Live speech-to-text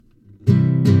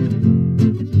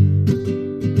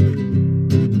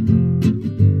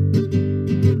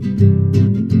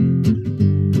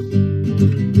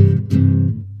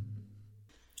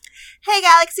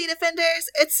Galaxy Defenders.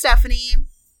 It's Stephanie.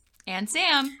 And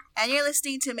Sam. And you're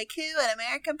listening to McHugh, an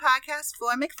American podcast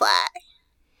for McFly.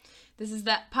 This is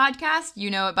that podcast, you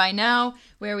know it by now,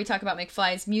 where we talk about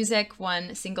McFly's music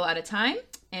one single at a time.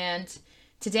 And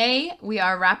today we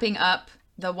are wrapping up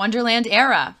the Wonderland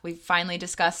era. We've finally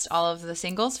discussed all of the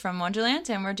singles from Wonderland,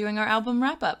 and we're doing our album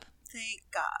wrap-up. Thank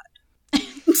God.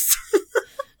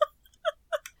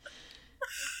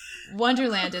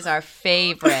 Wonderland is our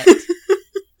favorite.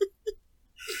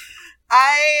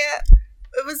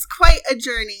 It was quite a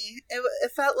journey.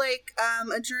 It felt like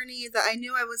a journey that I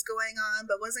knew I was going on,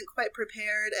 but wasn't quite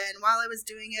prepared. And while I was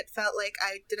doing it, felt like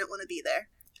I didn't want to be there.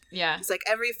 Yeah. It's like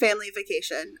every family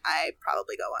vacation I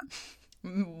probably go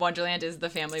on. Wonderland is the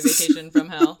family vacation from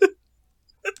hell.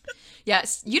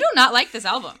 Yes. You do not like this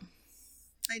album.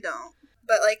 I don't.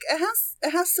 But like it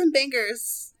has some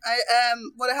bangers.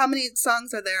 How many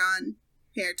songs are there on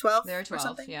here? 12? There are 12, or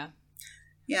something? yeah.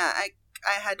 Yeah,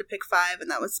 I had to pick 5,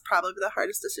 and that was probably the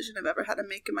hardest decision I've ever had to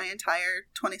make in my entire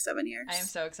 27 years. I am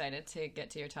so excited to get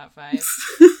to your top 5.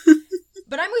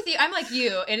 But I'm with you. I'm like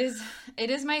you. It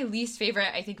is my least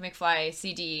favorite, I think, McFly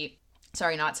CD.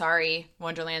 Sorry, Not Sorry.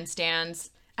 Wonderland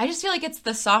stands. I just feel like it's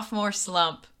the sophomore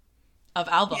slump of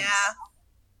albums.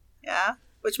 Yeah.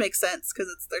 Which makes sense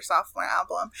because it's their sophomore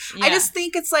album. Yeah. I just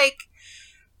think it's like,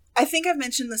 I think I've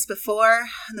mentioned this before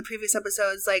in the previous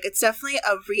episodes, like it's definitely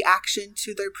a reaction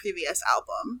to their previous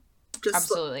album.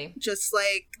 Absolutely. Just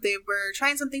like they were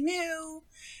trying something new,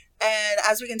 and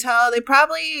as we can tell, they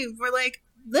probably were like,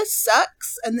 this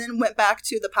sucks, and then went back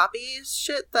to the poppy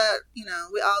shit that, you know,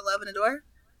 we all love and adore,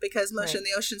 because Motion in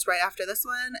the Ocean's right after this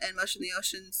one, and Motion in the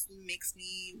Ocean's makes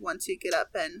me want to get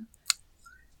up and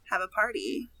have a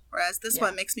party. Whereas this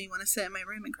one makes me want to sit in my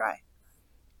room and cry.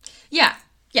 Yeah.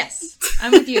 Yes.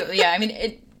 I'm with you. Yeah. I mean,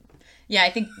 I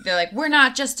think they're like, we're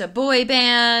not just a boy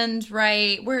band,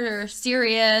 right? We're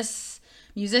serious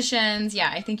musicians.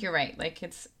 Yeah, I think you're right. Like,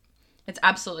 it's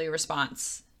absolutely a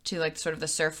response to, like, sort of the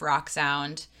surf rock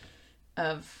sound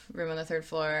of Room on the Third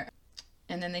Floor.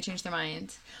 And then they changed their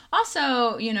mind.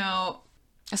 Also, you know,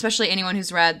 especially anyone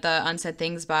who's read the Unsaid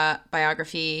Things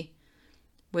biography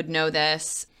would know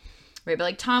this. Right, but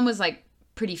like Tom was like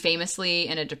pretty famously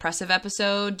in a depressive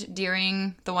episode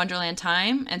during the Wonderland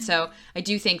time, and so I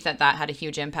do think that had a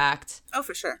huge impact. Oh,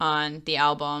 for sure. On the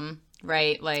album,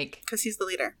 right? Like, because he's the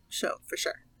leader, so for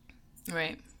sure.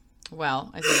 Right.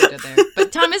 Well, I think I did there,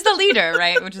 but Tom is the leader,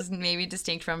 right? Which is maybe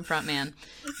distinct from frontman,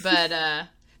 but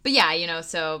yeah, you know.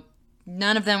 So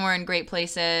none of them were in great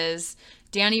places.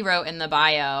 Danny wrote in the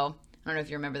bio. I don't know if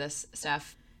you remember this,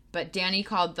 Steph, but Danny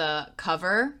called the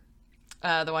cover.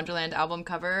 The Wonderland album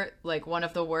cover, like one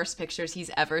of the worst pictures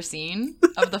he's ever seen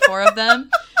of the 4 of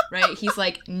them, right? He's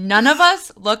like, none of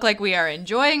us look like we are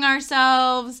enjoying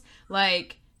ourselves.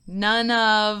 Like, none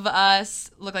of us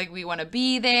look like we want to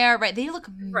be there, right? They look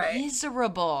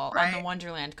miserable on the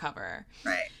Wonderland cover.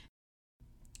 Right.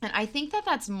 And I think that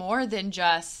that's more than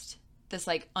just this,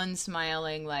 like,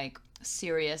 unsmiling, like,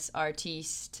 serious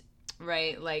artiste,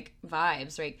 right? Like,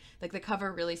 vibes, right? Like, the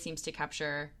cover really seems to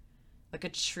capture like a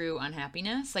true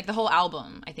unhappiness. Like the whole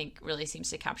album, I think, really seems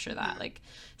to capture that. Like,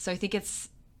 so I think it's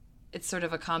sort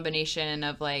of a combination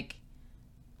of like,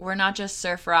 we're not just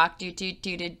surf rock, do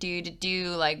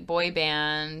like boy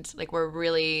band. Like we're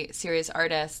really serious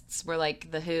artists. We're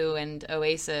like The Who and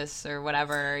Oasis or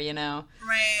whatever, you know?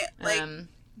 Right. Like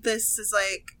this is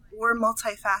like, we're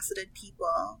multifaceted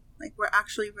people. Like, we're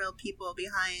actually real people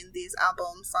behind these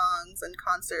album songs and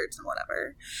concerts and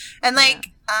whatever. And, like,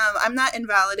 I'm not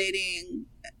invalidating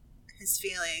his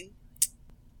feeling.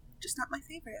 Just not my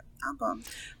favorite album.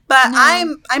 But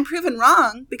no. I'm proven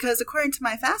wrong because according to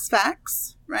my Fast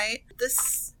Facts, right,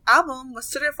 this album was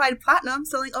certified platinum,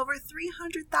 selling over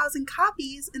 300,000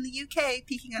 copies in the UK,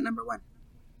 peaking at number 1.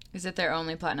 Is it their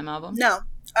only platinum album? No.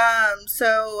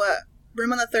 So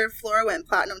Room on the Third Floor went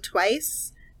platinum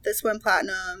twice. This went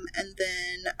platinum, and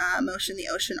then Motion in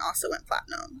the Ocean also went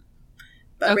platinum.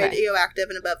 But Radioactive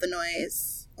and Above the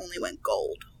Noise only went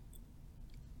gold.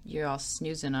 You're all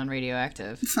snoozing on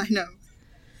Radioactive. I know.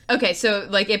 Okay, so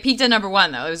like it peaked at number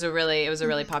 1 though. It was a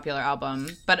really popular album.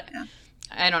 But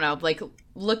I don't know, like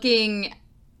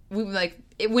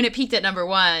when it peaked at number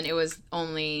 1, it was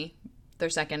only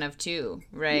their second of 2,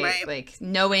 right? Like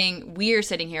knowing we're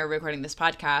sitting here recording this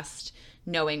podcast,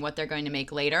 knowing what they're going to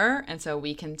make later, and so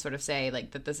we can sort of say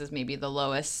like that this is maybe the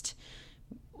lowest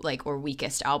like or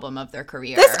weakest album of their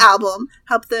career. This album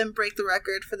helped them break the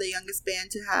record for the youngest band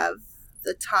to have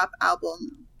the top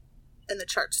album in the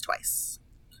charts twice.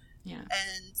 Yeah.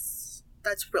 And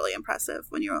that's really impressive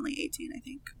when you're only 18, I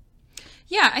think.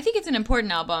 Yeah, I think it's an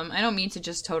important album. I don't mean to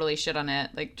just totally shit on it,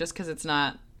 like just because it's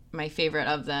not my favorite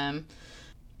of them.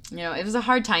 You know, it was a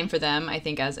hard time for them, I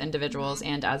think, as individuals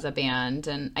and as a band.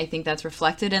 And I think that's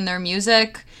reflected in their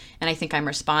music. And I think I'm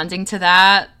responding to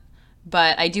that.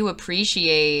 But I do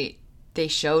appreciate they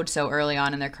showed so early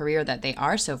on in their career that they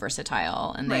are so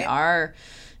versatile. And they are,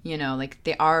 you know, like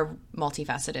they are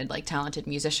multifaceted, like talented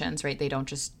musicians, right? They don't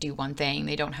just do one thing.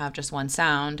 They don't have just one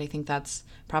sound. I think that's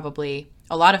probably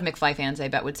a lot of McFly fans, I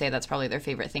bet, would say that's probably their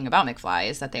favorite thing about McFly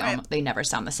is that they never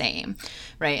sound the same,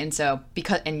 right? And so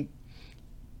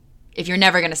if you're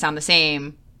never going to sound the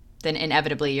same, then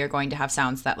inevitably you're going to have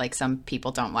sounds that like some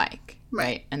people don't like,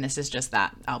 right? And this is just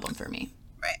that album for me.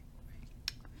 Right.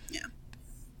 Yeah.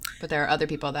 But there are other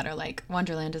people that are like,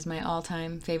 Wonderland is my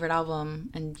all-time favorite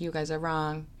album, and you guys are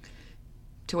wrong.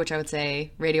 To which I would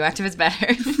say Radioactive is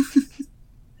better.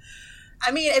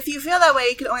 I mean, if you feel that way,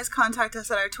 you can always contact us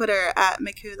at our Twitter at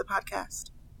Miku the podcast.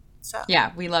 So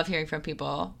yeah, we love hearing from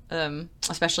people,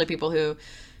 especially people who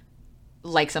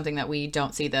like something that we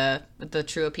don't see the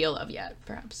true appeal of yet,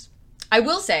 perhaps. I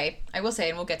will say, and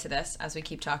we'll get to this as we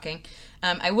keep talking,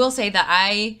 I will say that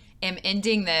I am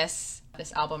ending this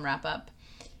album wrap-up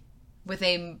with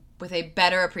a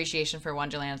better appreciation for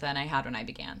Wonderland than I had when I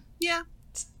began. Yeah.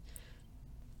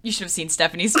 You should have seen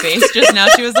Stephanie's face just now.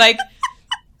 She was like,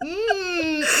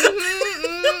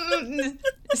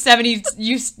 70,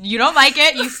 you don't like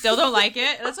it. You still don't like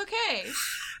it. That's okay.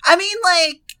 I mean,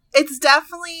 like, it's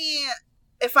definitely,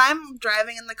 if I'm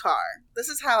driving in the car, this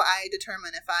is how I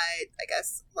determine if I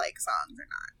guess, like songs or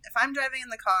not. If I'm driving in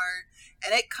the car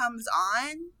and it comes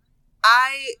on,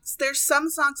 there's some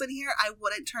songs in here I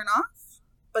wouldn't turn off,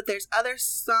 but there's other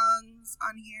songs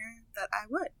on here that I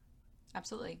would.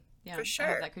 Absolutely. Yeah. For sure. I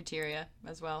have that criteria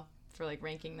as well for like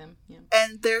ranking them. Yeah.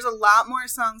 And there's a lot more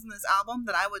songs in this album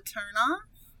that I would turn off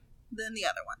than the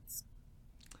other ones.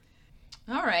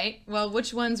 All right. Well,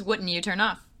 which ones wouldn't you turn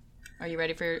off? Are you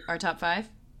ready for our top 5?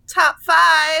 Top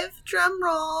 5. Drum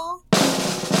roll.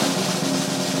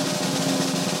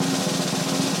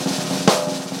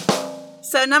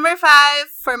 So number 5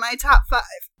 for my top 5.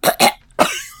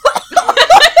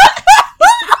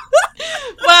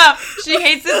 Wow, she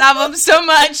hates this album so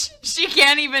much she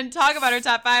can't even talk about her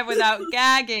top 5 without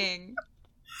gagging.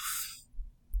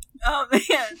 Oh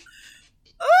man.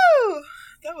 Ooh,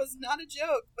 that was not a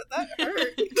joke, but that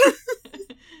hurt.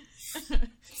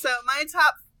 So my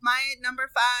number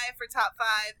 5 for top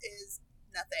 5 is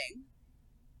Nothing.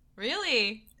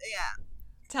 Really? Yeah.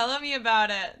 Tell me about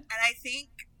it. And I think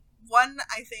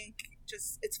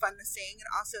just it's fun to sing, and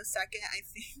also second, I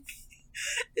think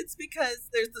it's because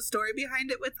there's the story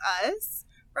behind it with us,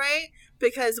 right?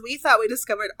 Because we thought we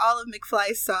discovered all of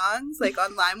McFly's songs, like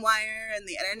on LimeWire and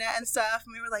the internet and stuff,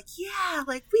 and we were like, yeah,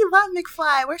 like we love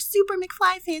McFly, we're super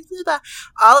McFly fans, blah, blah.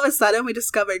 All of a sudden we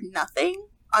discovered Nothing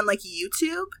on like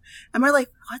YouTube, and we're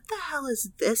like, what the hell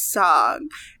is this song?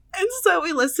 And so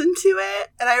we listened to it,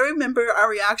 and I remember our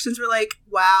reactions were like,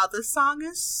 wow, this song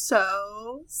is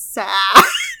so sad.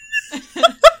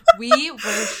 We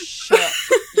were shook,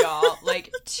 y'all, like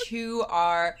to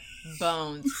our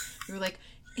bones. We were like,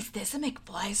 is this a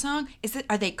McFly song?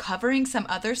 Are they covering some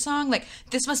other song? Like,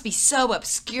 this must be so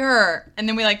obscure. And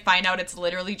then we like find out it's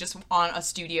literally just on a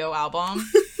studio album.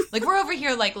 Like, we're over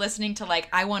here like listening to like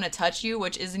I Wanna Touch You,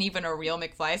 which isn't even a real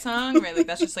McFly song, right? Like,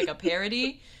 that's just like a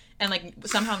parody. And like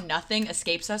somehow Nothing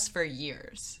escapes us for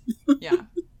years. Yeah.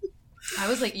 I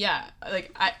was like, yeah,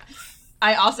 like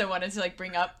I also wanted to like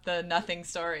bring up the Nothing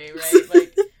story, right?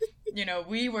 Like, you know,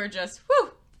 we were just,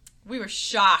 we were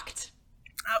shocked.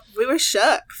 We were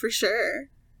shook, for sure.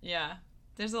 Yeah.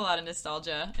 There's a lot of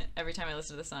nostalgia. Every time I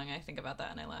listen to the song, I think about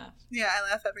that and I laugh. Yeah, I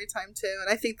laugh every time too.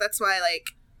 And I think that's why, like,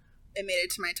 it made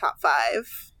it to my top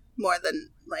 5 more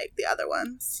than, like, the other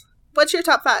ones. What's your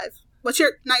top 5? Not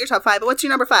your top 5, but what's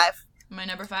your number 5? My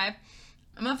number 5?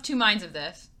 I'm of two minds of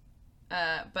this.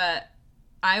 But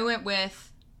I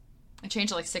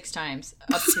changed it like 6 times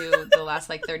up to the last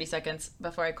like 30 seconds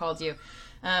before I called you.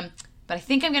 But I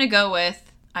think I'm going to go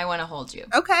with I Wanna Hold You.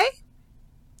 Okay.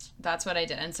 That's what I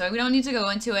did. And so we don't need to go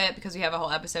into it because we have a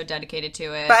whole episode dedicated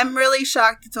to it. But I'm really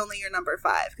shocked it's only your number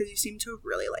 5 because you seem to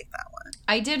really like that one.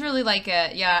 I did really like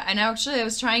it. Yeah. And actually I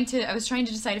was trying to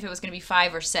decide if it was going to be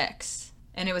 5 or 6.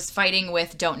 And it was fighting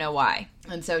with Don't Know Why.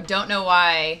 And so Don't Know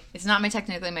Why, it's not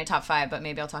technically my top 5, but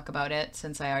maybe I'll talk about it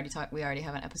since we already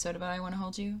have an episode about I Wanna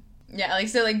Hold You. Yeah,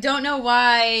 Don't Know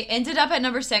Why ended up at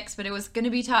number 6, but it was going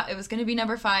to be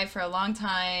number 5 for a long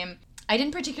time. I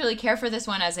didn't particularly care for this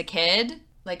one as a kid.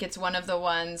 Like, it's one of the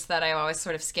ones that I always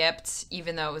sort of skipped,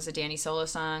 even though it was a Danny Solo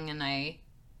song, and I,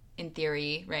 in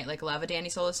theory, right, like, love a Danny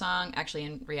Solo song. Actually,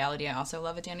 in reality, I also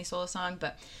love a Danny Solo song,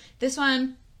 but this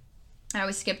one, I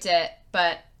always skipped it,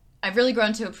 but I've really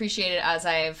grown to appreciate it as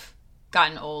I've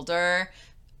gotten older.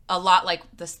 A lot like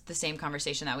the same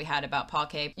conversation that we had about Paul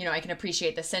K. You know, I can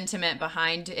appreciate the sentiment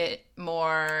behind it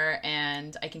more,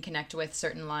 and I can connect with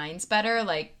certain lines better.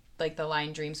 Like the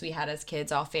line "dreams we had as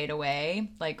kids all fade away."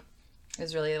 Like, it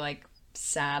was really like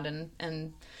sad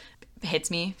and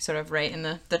hits me sort of right in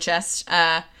the chest.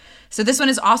 So this one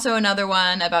is also another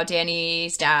one about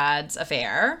Danny's dad's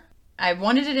affair. I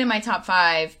wanted it in my top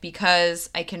 5 because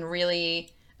I really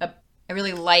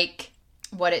like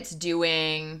what it's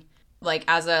doing, like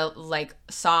as a like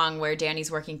song where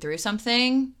Danny's working through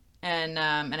something, and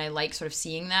I like sort of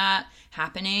seeing that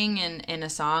happening in a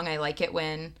song. I like it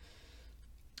when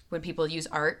people use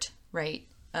art, right,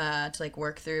 to like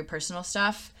work through personal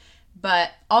stuff.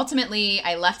 But ultimately,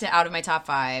 I left it out of my top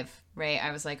 5, right?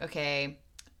 I was like, okay,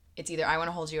 it's either I Want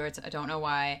to Hold You or it's I Don't Know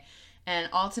Why. And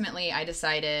ultimately, I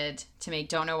decided to make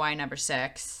Don't Know Why number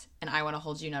 6 and I Want to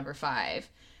Hold You number 5,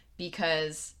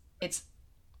 because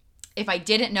if I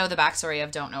didn't know the backstory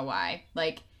of Don't Know Why,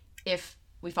 like if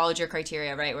we followed your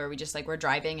criteria, right, where we just like we're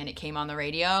driving and it came on the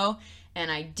radio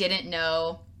and I didn't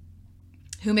know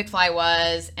who McFly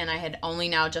was and I had only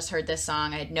now just heard this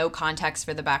song, I had no context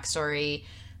for the backstory,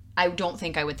 I don't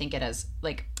think I would think it as,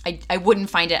 like, I wouldn't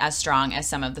find it as strong as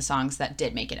some of the songs that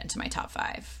did make it into my top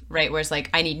 5, right? Whereas, like,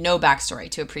 I need no backstory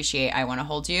to appreciate I Want to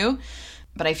Hold You.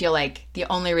 But I feel like the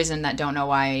only reason that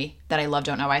I love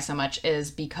Don't Know Why so much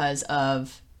is because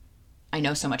of I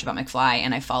know so much about McFly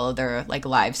and I follow their, like,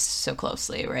 lives so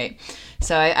closely, right?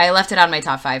 So I left it on my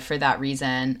top 5 for that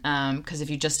reason. Because if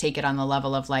you just take it on the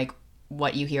level of, like,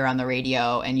 what you hear on the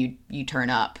radio and you turn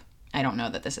up, I don't know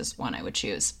that this is one I would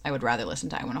choose. I would rather listen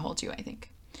to I Want to Hold You, I think.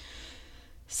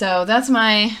 So that's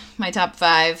my top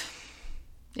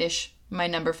 5-ish. My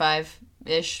number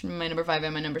 5-ish. My number 5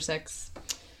 and my number 6.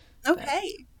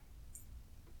 Okay.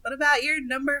 What about your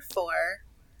number 4?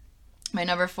 My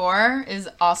number 4 is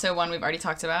also one we've already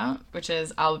talked about, which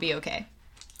is I'll Be Okay.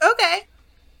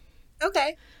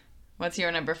 Okay. What's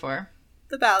your number 4?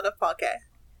 The Ballad of Paul K.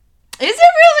 Is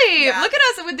it really? Yeah. Look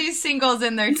at us with these singles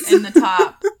in the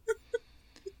top.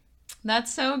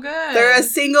 That's so good. They're a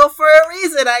single for a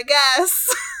reason, I guess.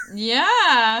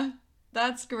 Yeah,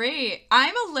 that's great.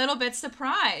 I'm a little bit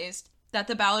surprised that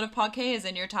The Ballad of Paul K is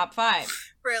in your top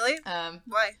 5. Really?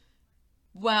 Why?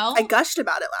 Well, I gushed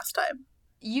about it last time.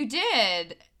 You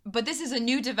did, but this is a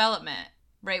new development,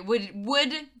 right?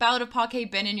 Would Ballad of Paul K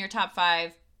been in your top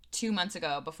 5 2 months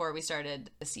ago before we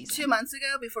started the season? 2 months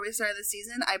ago, before we started the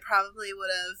season, I probably would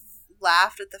have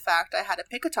laughed at the fact I had to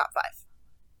pick a top 5.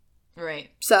 Right.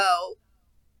 So,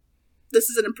 this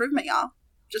is an improvement, y'all.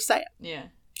 Just saying. Yeah.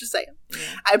 Just saying.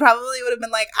 Yeah. I probably would have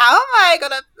been like, how am I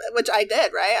going to, which I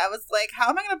did, right? I was like, how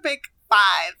am I going to pick 5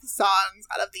 songs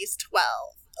out of these 12?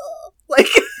 Ugh. Like,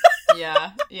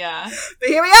 yeah. But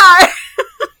here we are.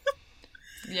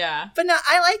 Yeah. But no,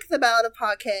 I like The Ballad of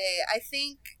Paul K. I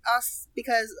think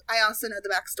because I also know the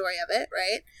backstory of it,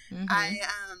 right? Mm-hmm. I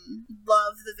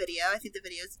love the video. I think the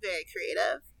video is very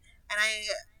creative. And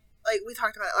like we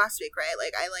talked about it last week, right?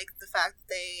 Like I like the fact that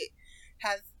they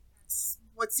have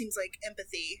what seems like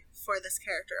empathy for this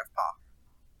character of Paul.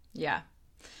 Yeah.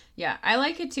 I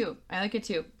like it too.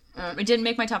 It didn't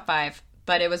make my top 5,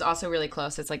 but it was also really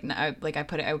close. It's like I would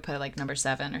put it like number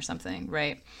 7 or something,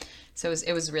 right? So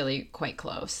it was really quite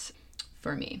close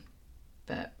for me.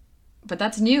 But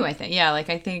that's new, I think. Yeah, like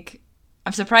I think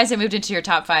I'm surprised it moved into your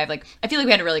top 5. Like I feel like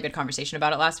we had a really good conversation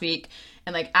about it last week,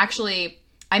 and like actually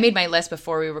I made my list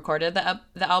before we recorded the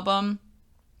album.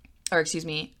 Or excuse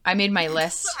me, I made my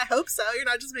list. I hope so. You're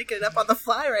not just making it up on the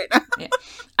fly right now. Yeah.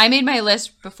 I made my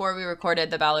list before we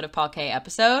recorded the Ballad of Paul K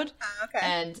episode. Okay.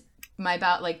 And my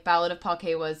Ballad of Paul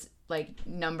K was like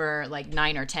number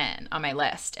 9 or 10 on my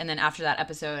list. And then after that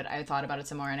episode, I thought about it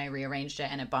some more and I rearranged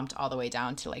it and it bumped all the way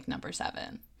down to like number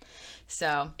 7.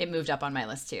 So it moved up on my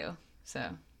list too.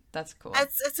 So that's cool.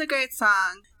 It's a great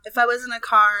song. If I was in a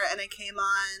car and it came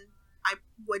on, I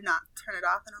would not turn it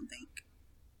off, I don't think.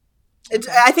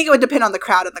 Okay. I think it would depend on the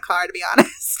crowd in the car, to be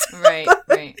honest. Right.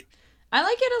 I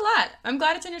like it a lot. I'm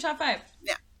glad it's in your top 5.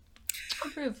 Yeah.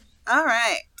 Approve. All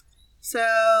right.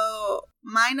 So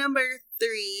my number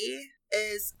 3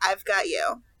 is I've Got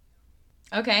You.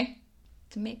 Okay.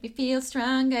 To make me feel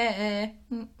stronger.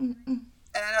 And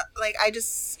I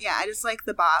just like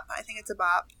the bop. I think it's a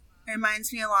bop. It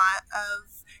reminds me a lot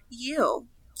of you.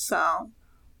 So.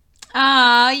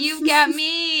 Ah, you've got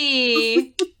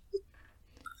me.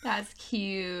 That's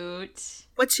cute.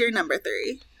 What's your number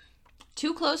 3?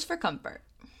 Too Close for Comfort.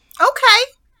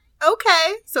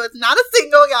 Okay. So it's not a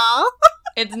single, y'all.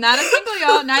 It's not a single,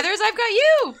 y'all. Neither is I've Got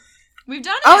You. We've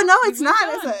done it. Oh, no, it's not,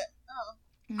 is it? Oh.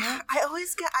 No. I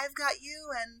always get I've Got You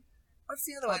and What's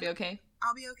the other I'll one? Be Okay.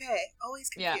 I'll Be Okay. Always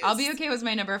confused. Yeah, I'll Be Okay was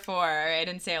my number 4. I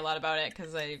didn't say a lot about it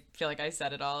because I feel like I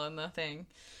said it all in the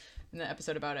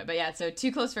episode about it. But yeah, so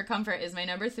Too Close for Comfort is my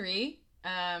number 3.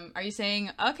 Are you saying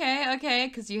okay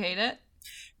because you hate it?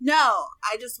 No,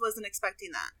 I just wasn't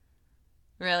expecting that.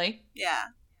 Really? Yeah.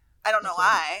 I don't know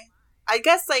why. I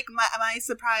guess like my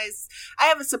surprise, I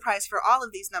have a surprise for all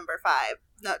of these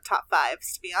top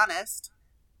 5s, to be honest.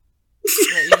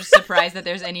 Right, you're just surprised that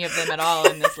there's any of them at all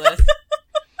in this list.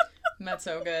 That's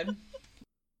so good.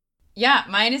 Yeah,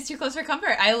 mine is Too Close for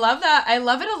Comfort. I love that. I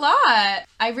love it a lot.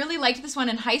 I really liked this one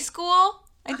in high school.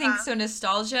 I think so.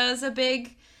 Nostalgia is a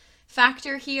big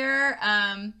factor here.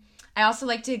 I also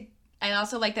like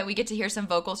that we get to hear some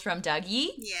vocals from Dougie.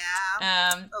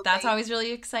 Yeah. That's always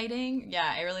really exciting.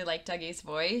 Yeah, I really like Dougie's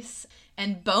voice.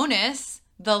 And bonus,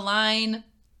 the line,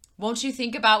 "Won't you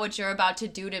think about what you're about to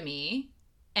do to me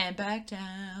and back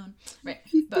down." Right.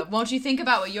 But "won't you think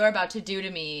about what you're about to do to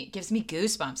me" gives me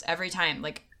goosebumps every time.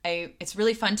 Like it's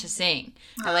really fun to sing.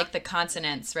 I like the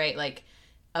consonants, right? Like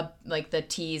the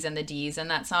T's and the D's in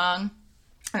that song.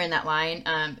 Or in that line,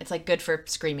 it's like good for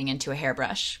screaming into a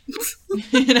hairbrush,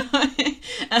 you know.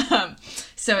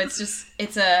 So it's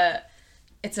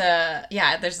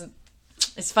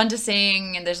it's fun to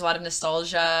sing, and there's a lot of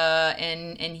nostalgia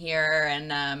in here,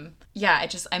 and I'm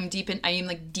deep in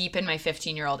my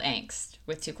 15-year-old angst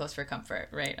with Too Close for Comfort,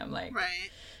 right? I'm like,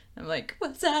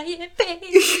 was I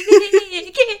invading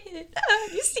all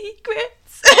your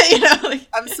secrets? You know, like,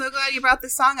 I'm so glad you brought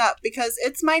this song up because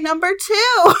it's my number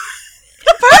 2.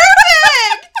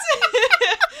 Perfect!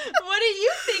 What do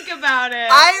you think about it?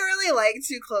 I really like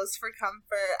Too Close for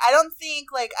Comfort. I don't think,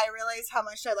 I realized how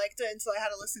much I liked it until I had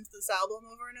to listen to this album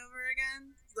over and over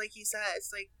again. Like you said,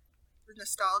 it's,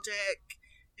 nostalgic.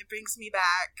 It brings me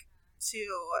back to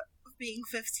being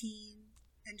 15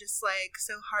 and just,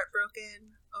 so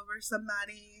heartbroken over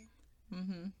somebody.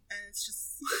 Mm-hmm. And it's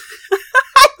just...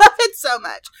 I love it so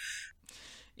much.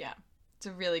 Yeah. It's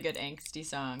a really good angsty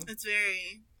song. It's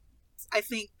very... I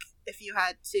think if you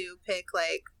had to pick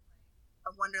a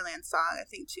Wonderland song, I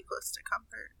think Too Close to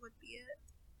Comfort would be it.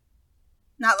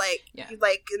 Not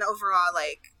an overall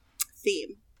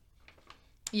theme.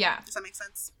 Yeah. Does that make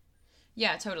sense?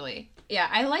 Yeah, totally. Yeah,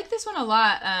 I like this one a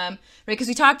lot. Right, because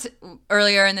we talked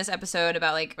earlier in this episode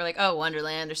about we're like, oh,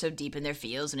 Wonderland, they're so deep in their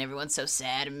feels and everyone's so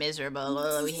sad and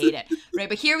miserable. We hate it. Right,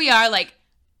 but here we are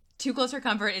Too Close for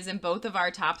Comfort is in both of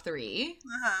our top 3.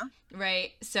 Uh-huh.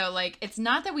 Right? So, it's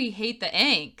not that we hate the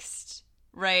angst,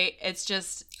 right? It's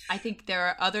just, I think there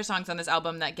are other songs on this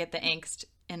album that get the angst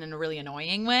in a really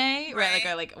annoying way, right?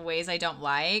 Or ways I don't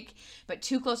like. But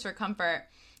Too Close for Comfort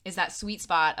is that sweet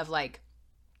spot of,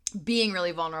 being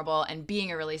really vulnerable and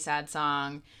being a really sad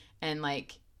song and,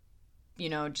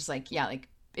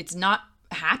 it's not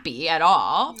happy at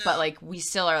all, but, we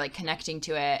still are, connecting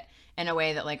to it in a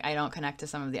way that I don't connect to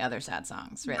some of the other sad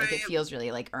songs, right? It feels really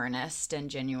earnest and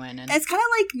genuine, and it's kind of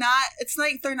it's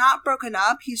they're not broken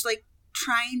up. He's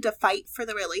trying to fight for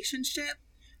the relationship,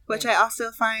 which I also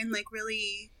find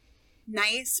really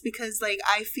nice because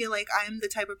I feel I'm the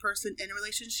type of person in a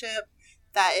relationship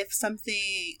that if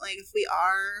something if we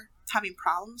are having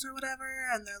problems or whatever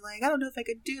and they're I don't know if I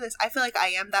could do this, I feel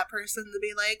I am that person to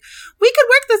be we could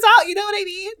work this out, you know what I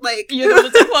mean?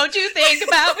 Won't you think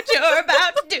about what you're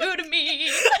about to do to me?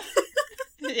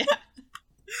 Yeah.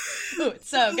 Ooh, it's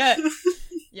so good.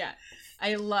 Yeah.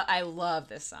 I love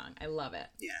this song. I love it.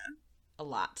 Yeah. A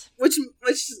lot. Which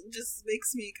just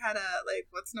makes me kind of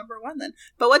what's number 1 then?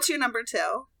 But what's your number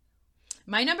 2?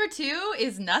 My number 2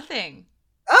 is Nothing.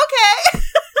 Okay.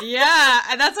 Yeah,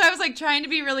 and that's why I was trying to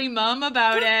be really mum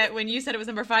about it. When you said it was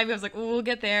number 5, I was ooh, we'll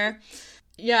get there.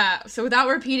 Yeah, so without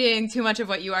repeating too much of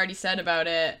what you already said about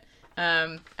it,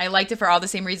 I liked it for all the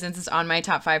same reasons. It's on my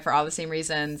top 5 for all the same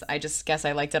reasons. I just guess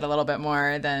I liked it a little bit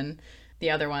more than the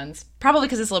other ones. Probably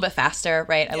because it's a little bit faster,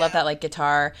 right? I love that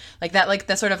guitar,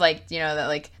 that sort of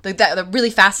the really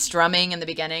fast strumming in the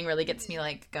beginning really gets me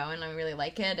going. I really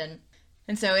like it, and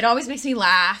so it always makes me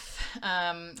laugh.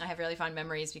 I have really fond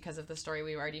memories because of the story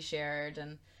we already shared,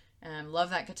 and love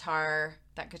that guitar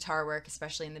work,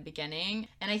 especially in the beginning.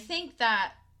 And I think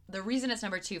that the reason it's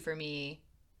number 2 for me,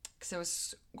 because I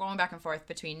was going back and forth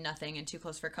between Nothing and Too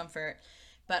Close for Comfort,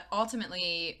 but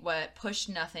ultimately what pushed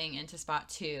Nothing into spot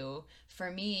 2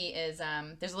 for me is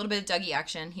there's a little bit of Dougie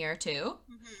action here too.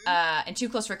 Mm-hmm. And Too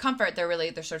Close for Comfort,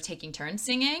 they're sort of taking turns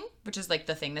singing, which is the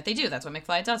thing that they do. That's what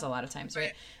McFly does a lot of times,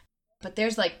 right? But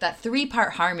there's that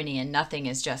 3-part harmony, and Nothing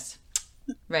is just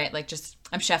right? Like just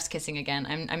I'm chef's kissing again.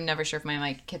 I'm never sure if my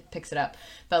mic picks it up,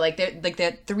 but like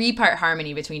the 3-part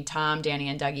harmony between Tom, Danny,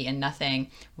 and Dougie and Nothing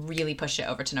really pushed it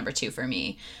over to number 2 for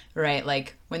me, right?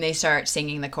 Like when they start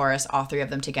singing the chorus, all 3 of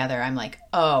them together, I'm like,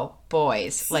 oh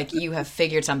boys, like you have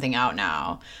figured something out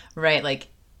now, right? Like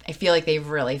I feel like they've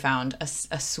really found a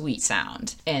sweet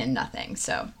sound in Nothing,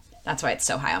 so that's why it's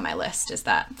so high on my list. Is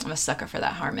that I'm a sucker for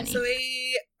that harmony. So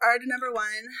we are to number 1.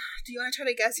 Do you want to try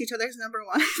to guess each other's number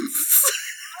 1s?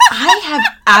 I have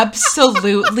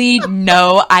absolutely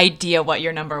no idea what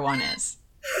your number 1 is.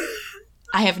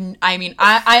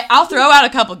 I'll throw out a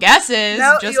couple guesses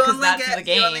just because that's the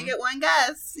game. You only get one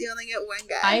guess.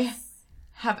 I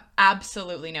have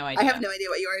absolutely no idea. I have no idea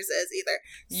what yours is either.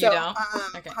 You don't?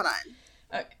 Okay. Hold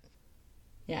on. Okay.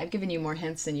 Yeah, I've given you more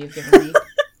hints than you've given me.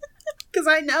 Because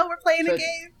I know we're playing a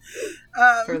game.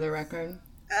 For the record.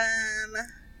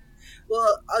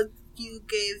 Well, you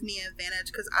gave me advantage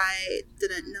because I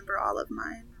didn't number all of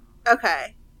mine.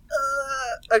 Okay.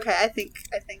 Okay, I think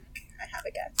I have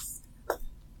a guess.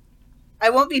 I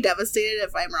won't be devastated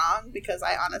if I'm wrong because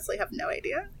I honestly have no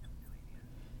idea.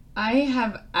 I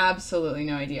have absolutely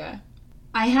no idea.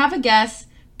 I have a guess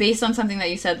based on something that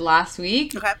you said last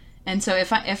week. Okay. And so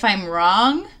if I'm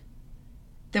wrong,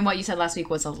 then what you said last week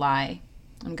was a lie.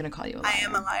 I'm going to call you a liar. I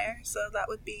am a liar, so that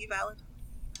would be valid.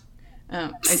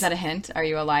 Is that a hint? Are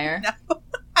you a liar? No.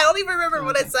 I don't even remember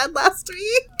what I said last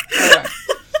week.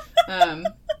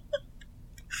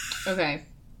 Okay.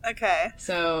 Okay.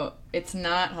 So it's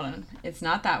not, hold on. It's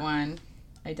not that one.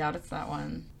 I doubt it's that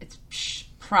one. It's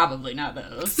probably not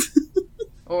those.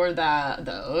 Or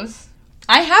those.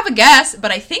 I have a guess,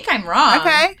 but I think I'm wrong.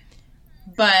 Okay.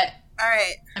 But all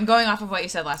right. I'm going off of what you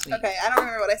said last week. Okay, I don't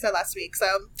remember what I said last week, so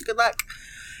good luck.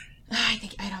 I don't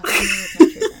think it's not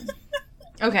true then.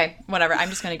 Okay, whatever. I'm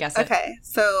just going to guess it. Okay,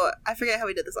 so I forget how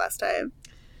we did this last time.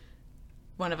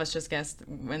 One of us just guessed,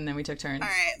 and then we took turns. All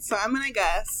right, so I'm going to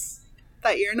guess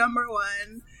that your number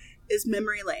 1 is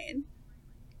Memory Lane.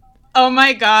 Oh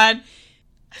my god.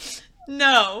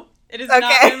 No, it is not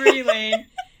Memory Lane.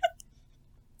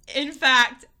 In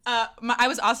fact, I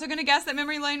was also going to guess that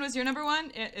Memory Lane was your number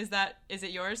 1. Is it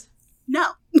yours?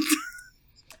 No.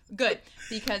 Good,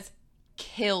 because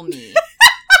kill me.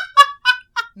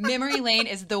 Memory Lane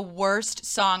is the worst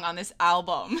song on this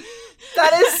album.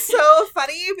 That is so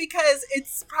funny because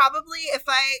it's probably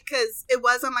because it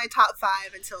was on my top 5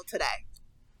 until today.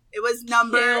 It was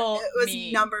number 5,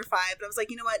 but I was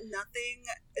like, you know what? Nothing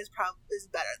is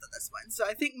better than this one. So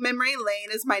I think Memory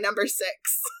Lane is my number 6.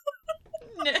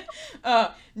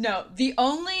 No, the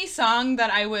only song that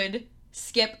I would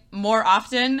skip more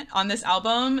often on this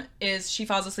album is She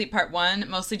Falls Asleep Part 1,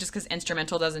 mostly just because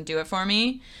instrumental doesn't do it for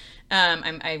me.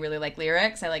 I really like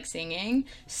lyrics. I like singing.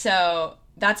 So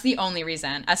that's the only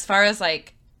reason. As far as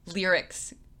like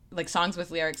lyrics, like songs with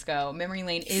lyrics go, Memory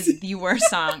Lane is the worst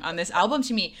song on this album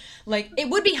to me. Like it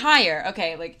would be higher.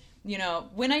 Okay. Like, you know,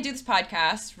 when I do this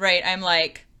podcast, right, I'm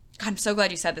like, God, I'm so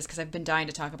glad you said this because I've been dying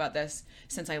to talk about this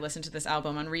since I listened to this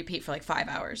album on repeat for like 5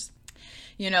 hours.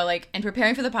 You know, like, and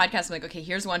preparing for the podcast, I'm like, okay,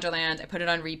 here's Wonderland. I put it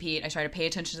on repeat. I try to pay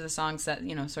attention to the songs that,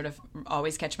 you know, sort of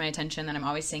always catch my attention, that I'm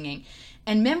always singing.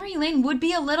 And Memory Lane would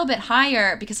be a little bit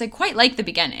higher because I quite like the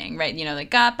beginning, right? You know,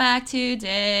 like, got back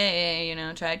today, you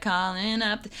know, tried calling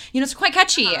up. You know, it's quite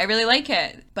catchy. I really like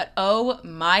it. But oh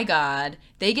my God,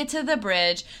 they get to the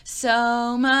bridge.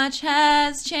 So much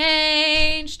has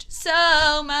changed.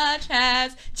 So much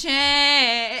has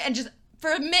changed. And just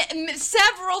for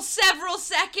several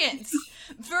seconds.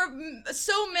 For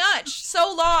so much,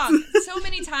 so long, so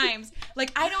many times.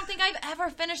 Like, I don't think I've ever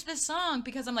finished this song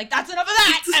because I'm like, that's enough of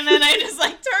that. And then I just,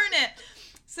 like, turn it.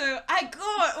 So I go,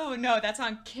 oh, no, that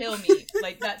song kill me.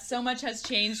 Like, that so much has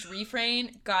changed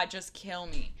refrain, God, just kill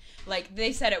me. Like,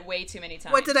 they said it way too many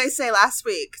times. What did I say last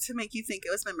week to make you think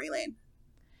it was Memory Lane?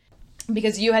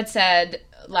 Because you had said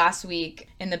last week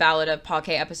in the Ballad of Paul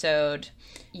K episode,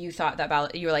 you thought that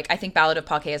ballad, you were like, I think Ballad of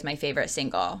Paul K is my favorite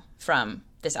single from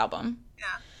this album.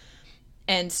 Yeah.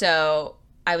 And so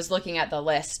I was looking at the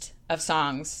list of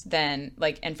songs then,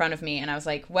 like, in front of me, and I was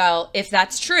like, well, if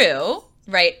that's true,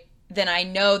 right, then I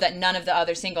know that none of the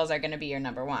other singles are going to be your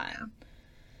number 1.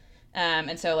 Yeah.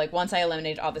 And so, like, once I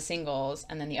eliminated all the singles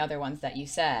and then the other ones that you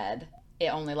said,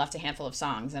 it only left a handful of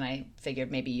songs, and I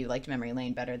figured maybe you liked Memory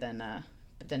Lane better than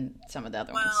some of the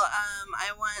other ones. Well,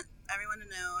 I want everyone to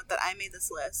know that I made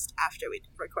this list after we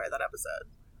recorded that episode.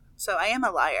 So I am a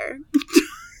liar.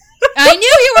 I knew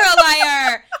you were a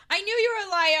liar. I knew you were a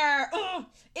liar. Ugh.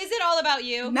 Is it all about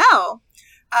you? No.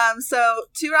 So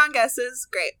 2 wrong guesses.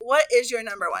 Great. What is your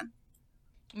number 1?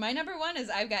 My number 1 is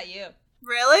I've Got You.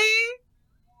 Really?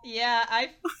 Yeah,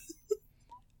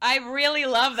 I really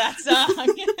love that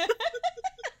song.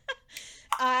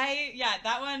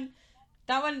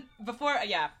 that one before,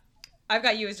 I've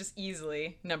Got You is just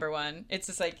easily number one. It's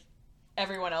just like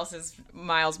everyone else is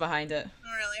miles behind it.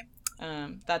 Oh,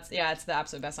 really? It's the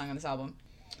absolute best song on this album.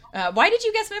 Why did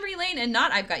you guess Memory Lane and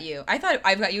not I've Got You? I thought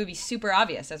I've Got You would be super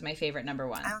obvious as my favorite number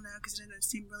one. I don't know, because I didn't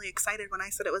seem really excited when I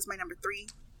said it was my number 3.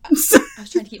 I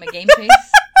was trying to keep my game face.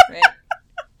 Right.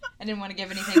 I didn't want to give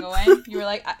anything away. You were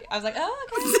like, I was like, oh,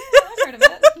 okay, I've heard of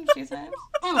it. She said.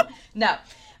 No.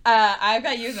 I've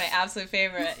Got You is my absolute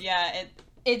favorite. Yeah,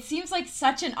 it seems like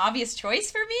such an obvious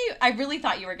choice for me. I really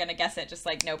thought you were going to guess it, just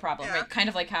like no problem. Yeah. Right? Kind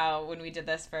of like how when we did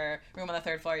this for Room on the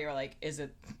Third Floor, you were like, is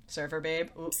it Surfer Babe?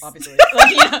 Ooh, obviously.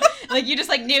 Like, you know, like you just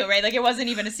like knew, right? Like it wasn't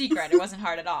even a secret. It wasn't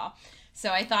hard at all.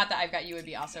 So I thought that I've Got You would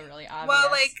be also really obvious.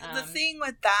 Well, like the thing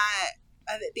with that,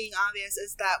 of it being obvious,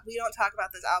 is that we don't talk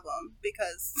about this album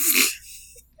because...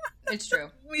 It's true.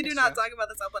 We do not talk about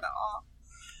this album at all.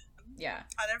 Yeah.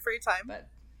 On our free time. But...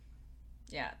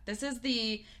 yeah, this is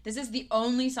the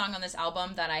only song on this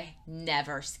album that I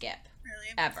never skip.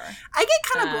 Really? Ever. I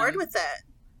get kind of bored with it.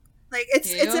 Like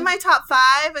it's in my top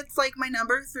 5. It's like my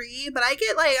number 3, but I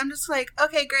get like I'm just like,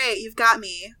 okay, great, you've got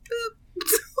me.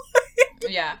 Boop.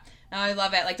 Yeah. No, I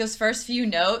love it. Like those first few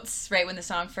notes, right when the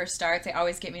song first starts, they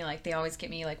always get me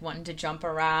like wanting to jump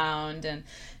around, and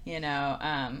you know,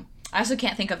 I also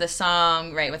can't think of the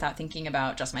song right without thinking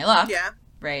about Just My Luck. Yeah.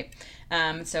 Right.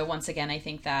 So once again, I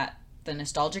think that the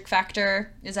nostalgic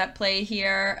factor is at play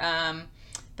here.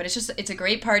 But it's a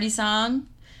great party song.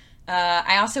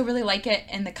 I also really like it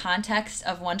in the context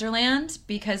of Wonderland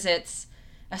because it's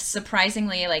a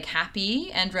surprisingly like happy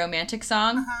and romantic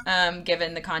song,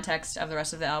 given the context of the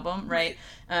rest of the album, right?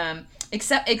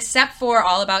 Except for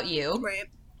All About You. Right.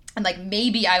 And like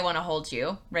maybe I Want to Hold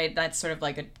You, right? That's sort of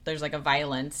like there's like a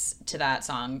violence to that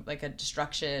song, like a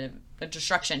destruction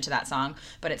to that song,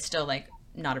 but it's still like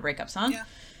not a breakup song. Yeah.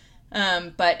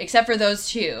 But except for those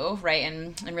two, right,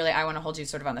 and really I Want to Hold You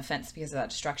sort of on the fence because of that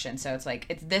destruction. So it's like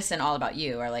it's this and All About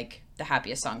You are like the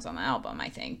happiest songs on the album, I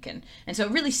think, and so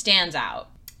it really stands out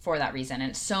for that reason.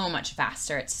 And it's so much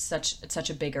faster. It's such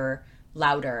a bigger,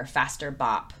 louder, faster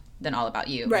bop than All About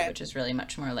You, right. Which is really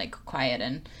much more like quiet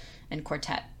and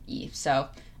quartet-y. So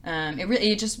it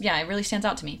really stands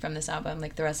out to me from this album.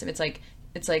 Like the rest of it's like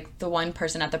the one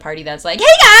person at the party that's like, hey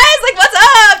guys, like what's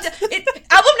up? It's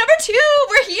album number 2,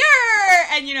 we're here.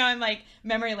 And you know, and like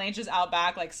Memory Lane's just out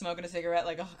back like smoking a cigarette,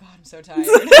 like, oh god, I'm so tired.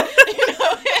 You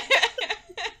know?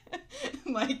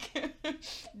 Like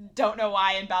don't know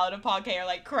why in Ballad of Paul K are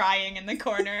like crying in the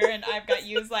corner, and I've Got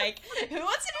You's like, who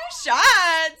wants to do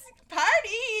shots?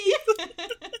 Party.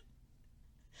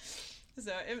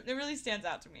 So it really stands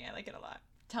out to me. I like it a lot.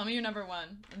 Tell me your number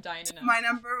 1. I'm dying to know. My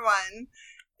number 1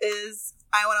 is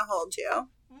I Want to Hold You.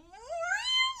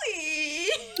 Really?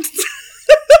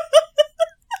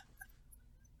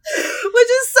 Which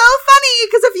is so funny,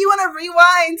 because if you want to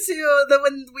rewind to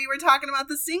when we were talking about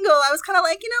the single, I was kind of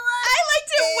like, you know what? I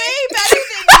liked it way better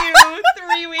than you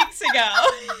 3 weeks ago.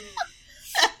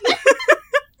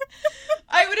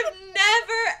 I would have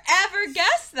never, ever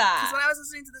guessed that. Because when I was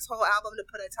listening to this whole album to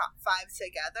put a top 5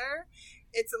 together,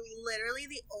 it's literally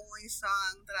the only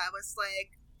song that I was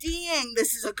like, dang,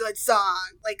 this is a good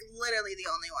song. Like, literally the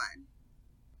only one.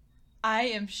 I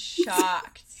am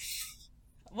shocked.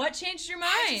 What changed your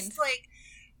mind? Just,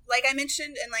 like I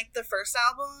mentioned in, like, the first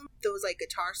album, those, like,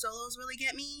 guitar solos really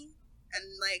get me.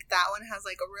 And, like, that one has,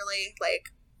 like, a really,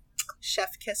 like,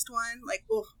 chef-kissed one. Like,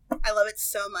 oh, I love it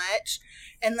so much.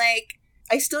 And, like,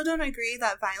 I still don't agree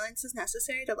that violence is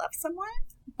necessary to love someone.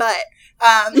 But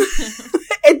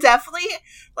it definitely,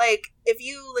 like, if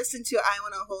you listen to I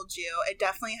Want to Hold You, it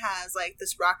definitely has, like,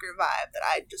 this rocker vibe that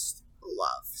I just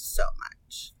love so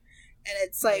much. And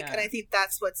it's like, and I think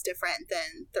that's what's different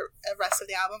than the rest of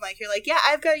the album. Like, you're like, yeah,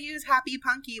 I've Got You's happy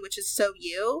punky, which is so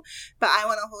you, but I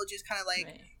Want to Hold You is kind of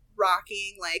like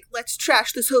rocking, like, let's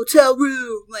trash this hotel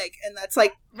room, like, and that's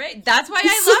like, right, that's why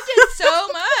I loved it so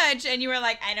much. And you were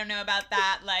like, I don't know about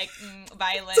that, like,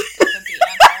 violence isn't the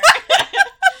answer.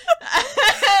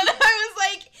 And I was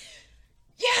like,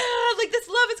 yeah, like, this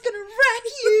love is gonna wreck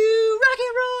you, rock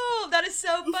and roll. That is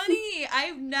so funny.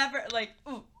 I've never, like,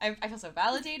 I feel so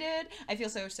validated. I feel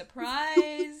so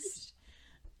surprised.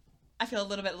 I feel a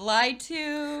little bit lied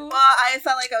to. Well, I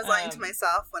felt like I was lying to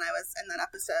myself when I was in that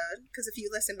episode, because if you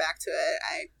listen back to it,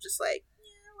 I just like,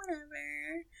 yeah,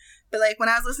 whatever. But, like, when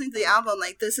I was listening to the album,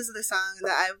 like, this is the song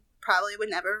that I probably would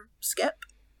never skip.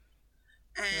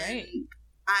 And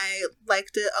I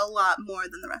liked it a lot more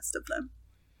than the rest of them.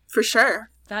 For sure.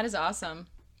 That is awesome.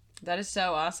 That is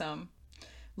so awesome.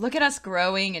 Look at us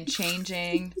growing and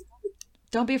changing.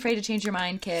 Don't be afraid to change your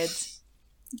mind, kids.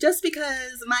 Just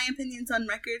because my opinion's on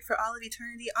record for all of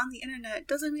eternity on the internet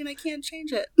doesn't mean I can't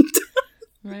change it.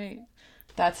 Right.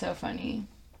 That's so funny.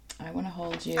 I want to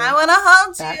hold you. I want to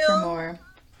hold back you. For more.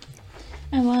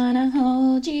 I want to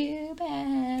hold you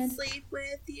back. Sleep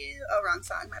with you. Oh, wrong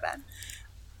song. My bad.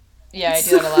 Yeah, I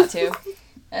do that a lot too.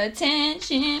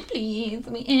 Attention, please.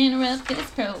 Let me interrupt this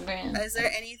program. Is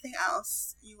there anything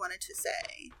else you wanted to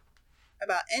say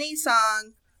about any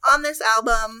song on this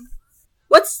album?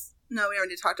 No, we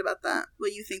already talked about that.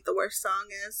 What you think the worst song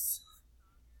is?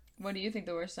 What do you think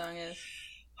the worst song is?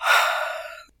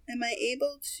 Am I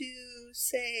able to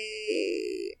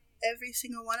say every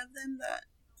single one of them that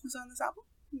was on this album?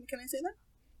 Can I say that?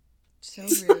 So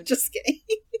rude. Just kidding.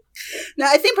 No,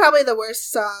 I think probably the worst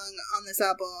song on this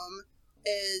album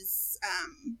is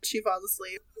She Falls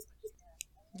Asleep.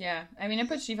 Yeah. I mean, I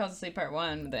put She Falls Asleep Part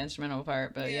 1, the instrumental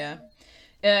part, but yeah.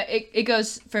 It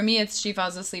goes, for me, it's She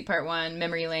Falls Asleep Part 1,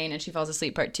 Memory Lane, and She Falls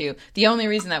Asleep Part 2. The only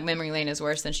reason that Memory Lane is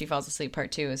worse than She Falls Asleep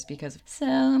Part 2 is because of So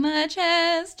Much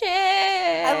Has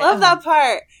Changed. I love that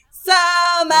part. So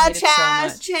much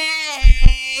has changed.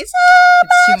 It's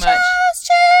too much.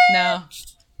 No.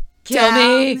 Kill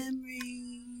me.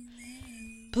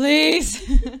 Please.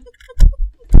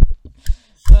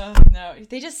 Oh, no.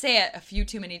 They just say it a few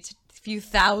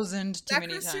thousand too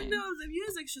many times. That crescendo of the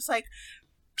music's just like...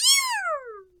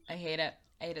 I hate it.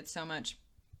 I hate it so much.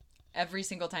 Every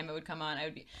single time it would come on, I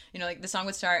would be, like the song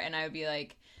would start and I would be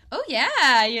like, oh yeah,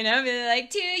 be like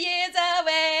 2 years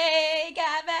away,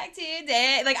 got back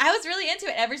today. Like I was really into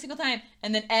it every single time.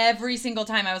 And then every single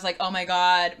time I was like, oh my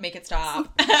God, make it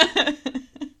stop.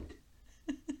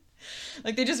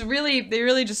 Like they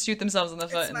really just shoot themselves in the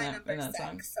foot in that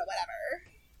song. So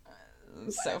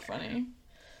whatever. So funny.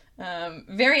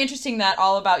 Very interesting that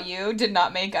All About You did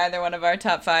not make either one of our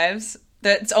top fives.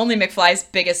 It's only McFly's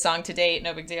biggest song to date.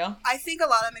 No big deal. I think a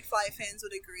lot of McFly fans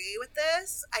would agree with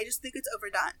this. I just think it's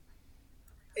overdone.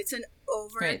 It's an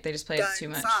overdone Right, they just play it too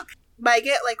much. song. But I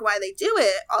get why they do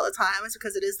it all the time. It's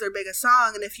because it is their biggest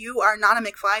song. And if you are not a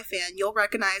McFly fan, you'll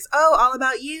recognize, oh, All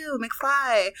About You,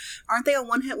 McFly. Aren't they a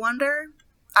one-hit wonder?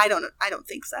 I don't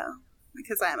think so.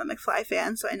 Because I am a McFly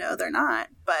fan, so I know they're not.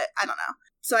 But I don't know.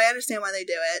 So I understand why they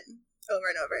do it over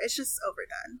and over. It's just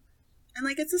overdone. And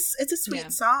it's a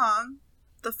sweet song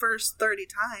the first 30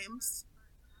 times.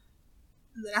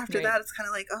 And then after that, it's kind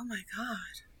of like, oh my God,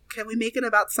 can we make it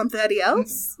about somebody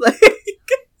else?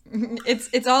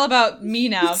 It's all about me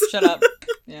now. Shut up.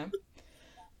 Yeah.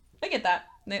 I get that.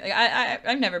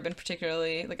 I've never been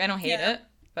particularly, I don't hate it,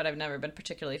 but I've never been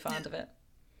particularly fond of it.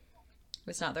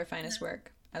 It's not their finest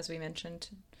work, as we mentioned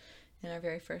in our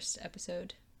very first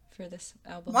episode for this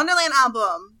album. Wonderland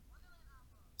album.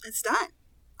 It's done.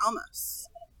 Almost.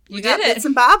 We got bits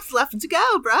and bobs left to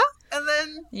go, bruh. And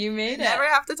then you made it. Never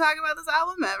have to talk about this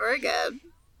album ever again.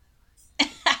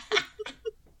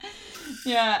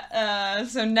 Yeah.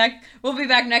 So we'll be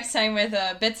back next time with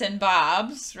bits and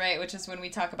bobs, right? Which is when we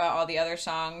talk about all the other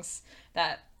songs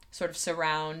that sort of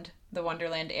surround the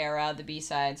Wonderland era, the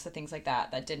B-sides, the things like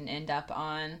that didn't end up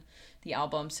on the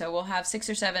album. So we'll have 6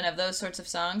 or 7 of those sorts of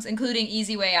songs, including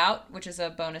Easy Way Out, which is a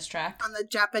bonus track on the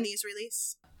Japanese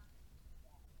release.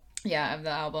 Yeah, of the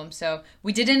album. So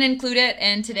we didn't include it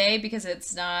in today because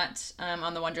it's not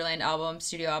on the Wonderland album,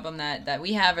 studio album that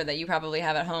we have or that you probably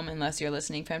have at home unless you're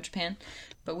listening from Japan.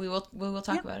 But we will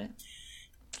talk about it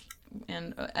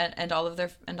and all of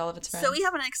its friends. So we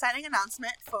have an exciting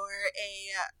announcement for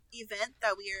a event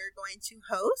that we are going to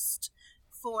host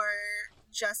for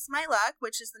Just My Luck,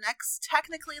 which is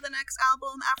technically the next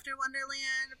album after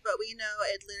Wonderland, but we know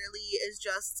it literally is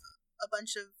just a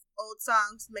bunch of old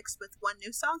songs mixed with one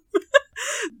new song.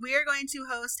 We are going to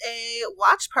host a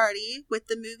watch party with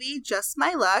the movie Just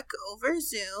My Luck over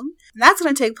Zoom. And that's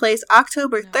going to take place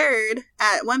October 3rd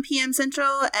at 1 p.m.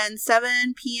 Central and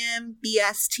 7 p.m.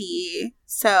 BST.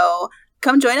 So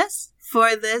come join us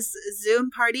for this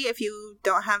Zoom party. If you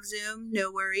don't have Zoom,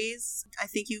 no worries. I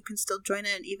think you can still join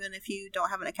it even if you don't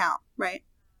have an account, right?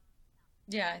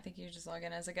 Yeah, I think you just log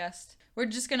in as a guest. We're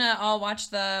just going to all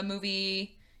watch the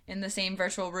movie in the same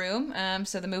virtual room.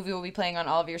 So the movie will be playing on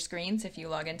all of your screens. If you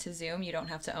log into Zoom, you don't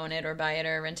have to own it or buy it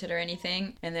or rent it or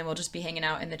anything. And then we'll just be hanging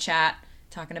out in the chat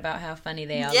talking about how funny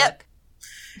they all look.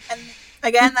 And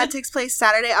again, that takes place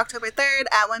Saturday, October 3rd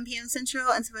at 1 p.m. Central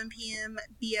and 7 p.m.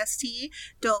 BST.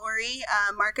 Don't worry.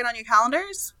 Mark it on your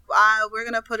calendars. We're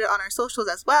going to put it on our socials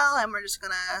as well. And we're just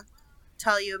going to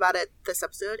tell you about it this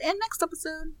episode and next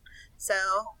episode. So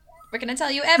we're going to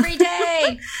tell you every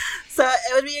day. So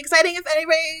it would be exciting if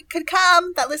anybody could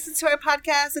come that listens to our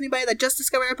podcast. Anybody that just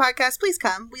discovered our podcast, please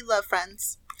come. We love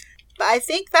friends. But I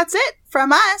think that's it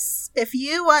from us. If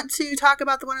you want to talk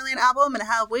about the Wonderland album and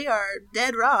how we are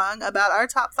dead wrong about our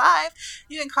top 5,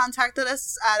 you can contact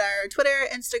us at our Twitter,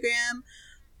 Instagram,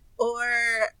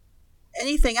 or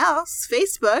anything else,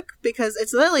 Facebook, because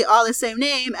it's literally all the same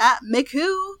name, at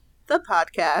Miku the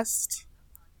podcast.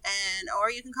 And or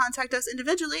you can contact us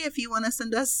individually if you want to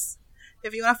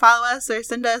follow us or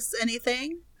send us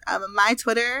anything. My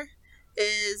Twitter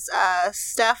is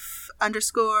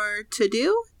Steph_to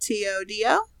do,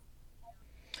 TODO.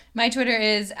 My Twitter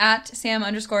is at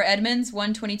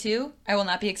Sam_Edmonds122. I will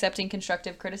not be accepting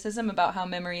constructive criticism about how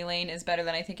Memory Lane is better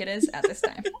than I think it is at this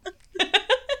time.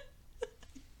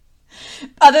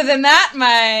 Other than that,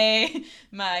 my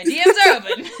DMs are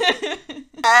open.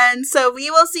 And so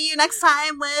we will see you next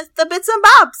time with the Bits and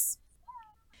Bobs.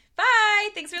 Bye.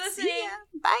 Thanks for listening.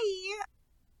 Bye.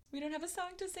 We don't have a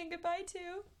song to sing goodbye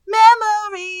to.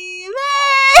 Memory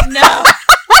Lane. No.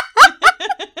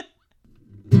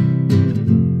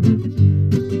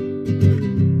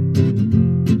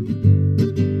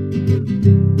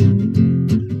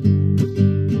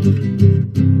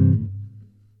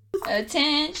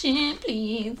 Attention,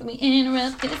 please. We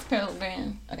interrupt this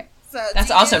program. Okay. So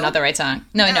that's also not the right song.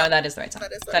 No, that is the right song.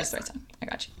 That is the right song. I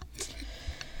got you.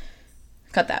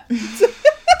 Cut that. We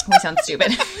sound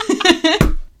stupid.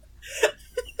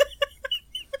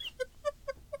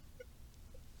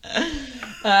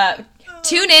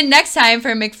 Tune in next time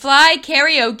for McFly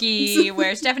Karaoke,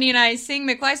 where Stephanie and I sing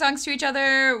McFly songs to each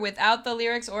other without the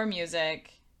lyrics or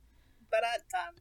music. But